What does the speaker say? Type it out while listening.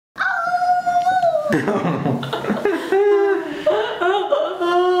Are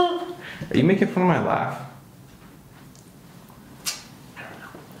you making fun of my laugh?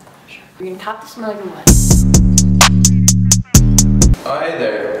 You're gonna top this mug or what? Oh, hey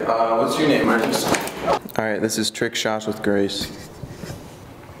there. What's your name, Marcus? Alright, this is Trick Shots with Grace.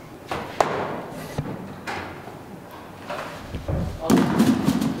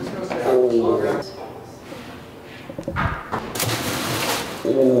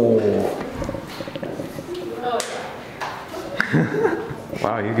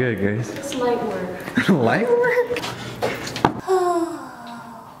 Wow, you're good, guys. It's light work. Light work?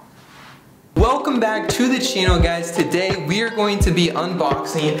 Welcome back to the channel, guys. Today we are going to be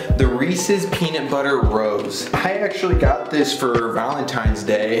unboxing the Reese's Peanut Butter Rose. I actually got this for Valentine's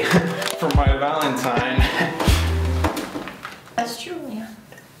Day for my Valentine. That's true, yeah.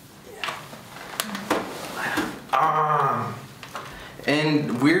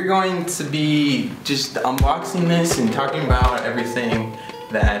 And we're going to be just unboxing this and talking about everything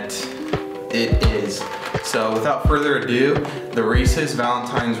that it is. So without further ado, the Reese's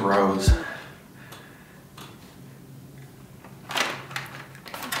Valentine's Rose.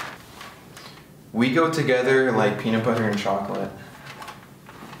 We go together like peanut butter and chocolate.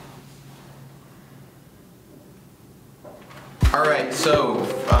 Alright, so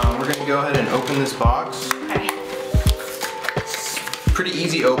we're going to go ahead and open this box. Okay. Pretty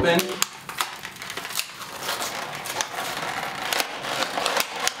easy open.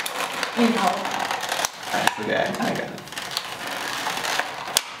 Need help? Okay, I got it.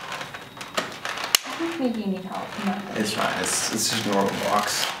 I think maybe you need help. No. It's fine, it's just a normal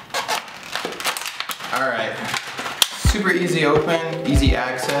box. Alright, super easy open, easy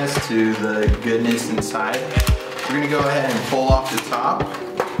access to the goodness inside. We're gonna go ahead and pull off the top.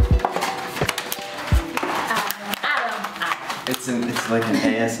 It's like an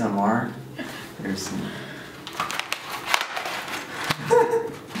ASMR. There's some.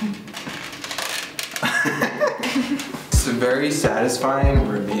 It's a very satisfying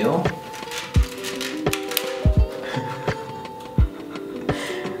reveal.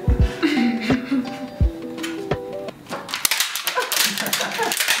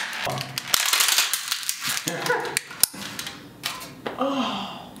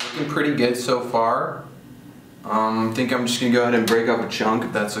 Looking pretty good so far. I think I'm just gonna go ahead and break up a chunk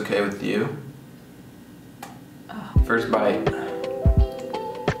if that's okay with you. First bite.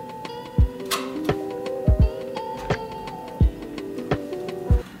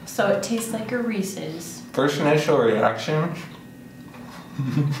 So it tastes like a Reese's. First initial reaction.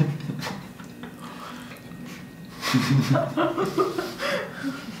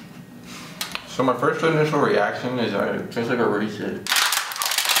 So my first initial reaction is it tastes like a Reese's.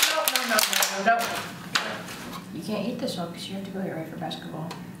 No. You can't eat this all because you have to go get ready for basketball.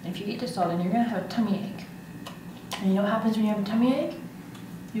 And if you eat this all, then you're gonna have a tummy ache. And you know what happens when you have a tummy ache?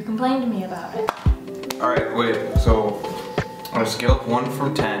 You complain to me about it. Alright, wait, so on a scale of 1 to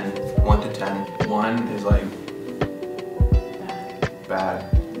 10, 1 is like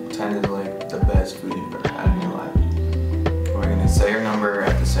bad. 10 is like the best food you've ever had in your life. We're gonna say our number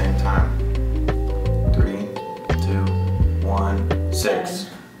at the same time. 3, 2, 1, 6.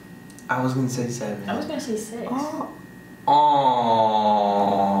 I was gonna say 7. I was gonna say 6.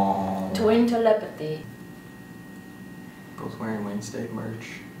 Oh. Twin telepathy. Both wearing Wayne State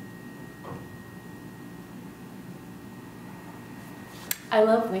merch. I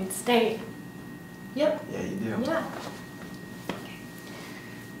love Wayne State. Yep. Yeah, you do. Yeah.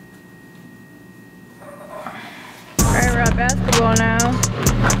 Alright, we're at basketball now.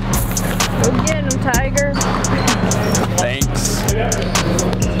 Go get him, Tiger. Thanks.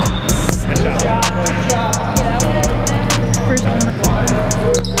 First one.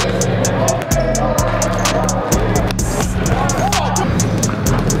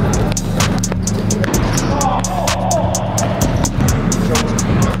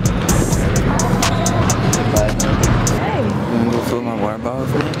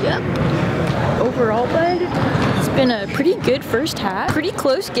 Overall, bud, it's been a pretty good first half. Pretty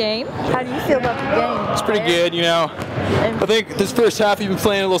close game. How do you feel about the game? It's pretty good, you know. I think this first half you've been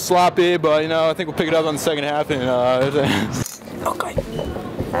playing a little sloppy, but you know, I think we'll pick it up on the second half and okay.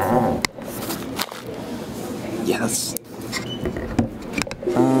 Yes.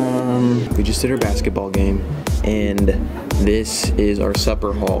 We just did our basketball game, and this is our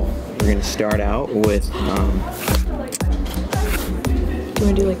supper haul. We're gonna start out with Do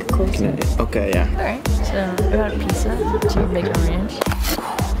you want to do like a close up? Okay, yeah. Alright, so I got a pizza, 2 bacon ranch.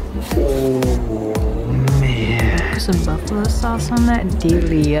 Oh man. Put some buffalo sauce on that.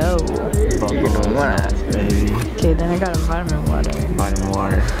 Delio. Buffalo sauce, baby. Okay, then I got a vitamin water. Vitamin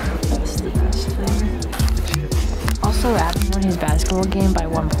water. That's the best flavor. Also, Adam won his basketball game by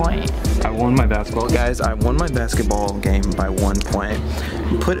 1 point. I won my basketball, guys. I won my basketball game by 1 point.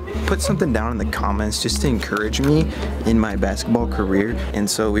 Put something down in the comments just to encourage me in my basketball career. And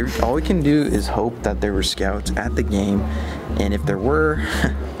so all we can do is hope that there were scouts at the game, and if there were,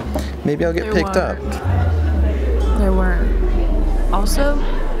 maybe I'll get picked up. There weren't. Also,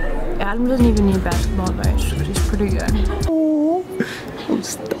 Adam doesn't even need basketball advice, which is pretty good. Oh,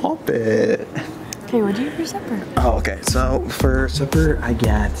 stop it. Okay, what do you eat for supper? Oh, okay. So for supper, I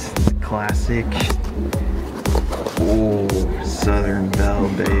got the classic, Southern Belle,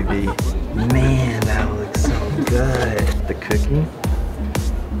 baby. Man, that looks so good. The cookie.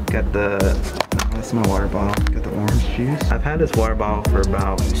 Got that's my water bottle. Got the orange juice. I've had this water bottle for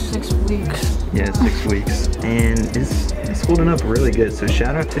about 6 weeks. Yeah, 6 weeks, and it's holding up really good. So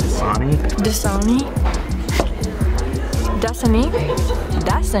shout out to Dasani. Dasani.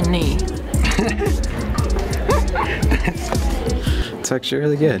 It's actually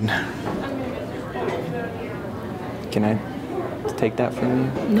really good. Can I take that from you?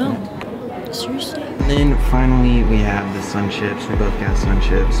 No. Seriously? And then finally we have the sun chips. We both got sun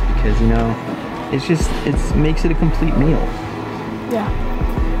chips because, you know, it makes it a complete meal. Yeah.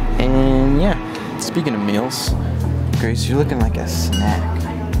 And yeah, speaking of meals, Grace, you're looking like a snack.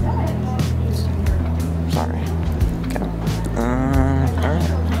 Sorry. Okay. Alright.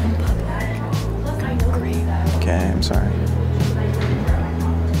 Okay, I'm sorry.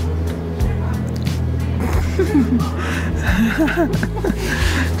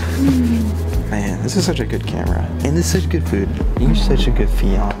 Man, this is such a good camera. And this is such good food. You're such a good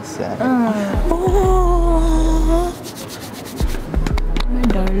fiance. My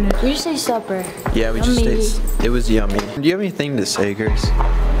darling. We say supper. Yeah, we just ate. It was yummy. Do you have anything to say, Grace?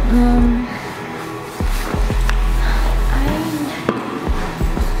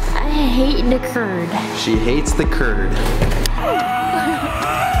 I hate the curd. She hates the curd.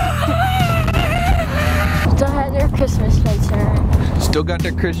 Still had their Christmas lights on. Still got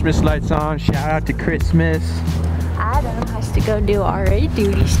their Christmas lights on. Shout out to Christmas. Adam has to go do RH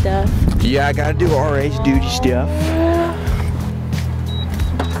duty stuff. Yeah, I gotta do RH duty stuff.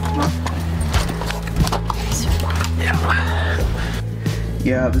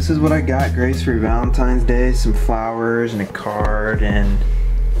 Yeah, this is what I got Grace for Valentine's Day. Some flowers and a card and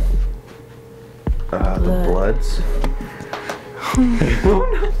the Bloods.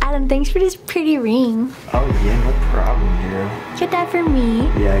 Adam, thanks for this pretty ring. Oh yeah, no problem, hero. Get that for me.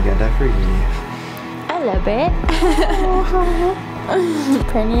 Yeah, I got that for you. I love it.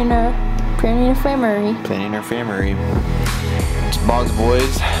 Printing in a infirmary. Planning in our infirmary. It's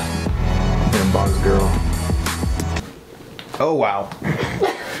Boggsboys and Boggs girl. Oh wow.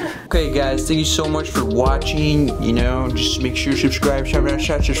 Okay guys, thank you so much for watching. You know, just make sure to subscribe, shut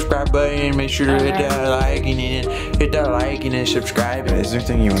that subscribe button, make sure to hit that like and then subscribe. Is there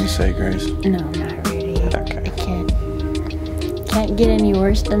anything you want to say, Grace? No, not really. Okay. Can't get any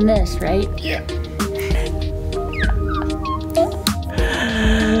worse than this, right? Yeah.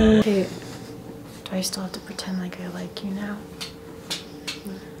 Hey, do I still have to pretend like I like you now?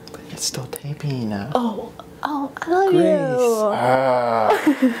 But it's still taping now. Oh, I love Grace.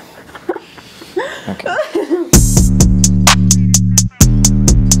 you. Okay.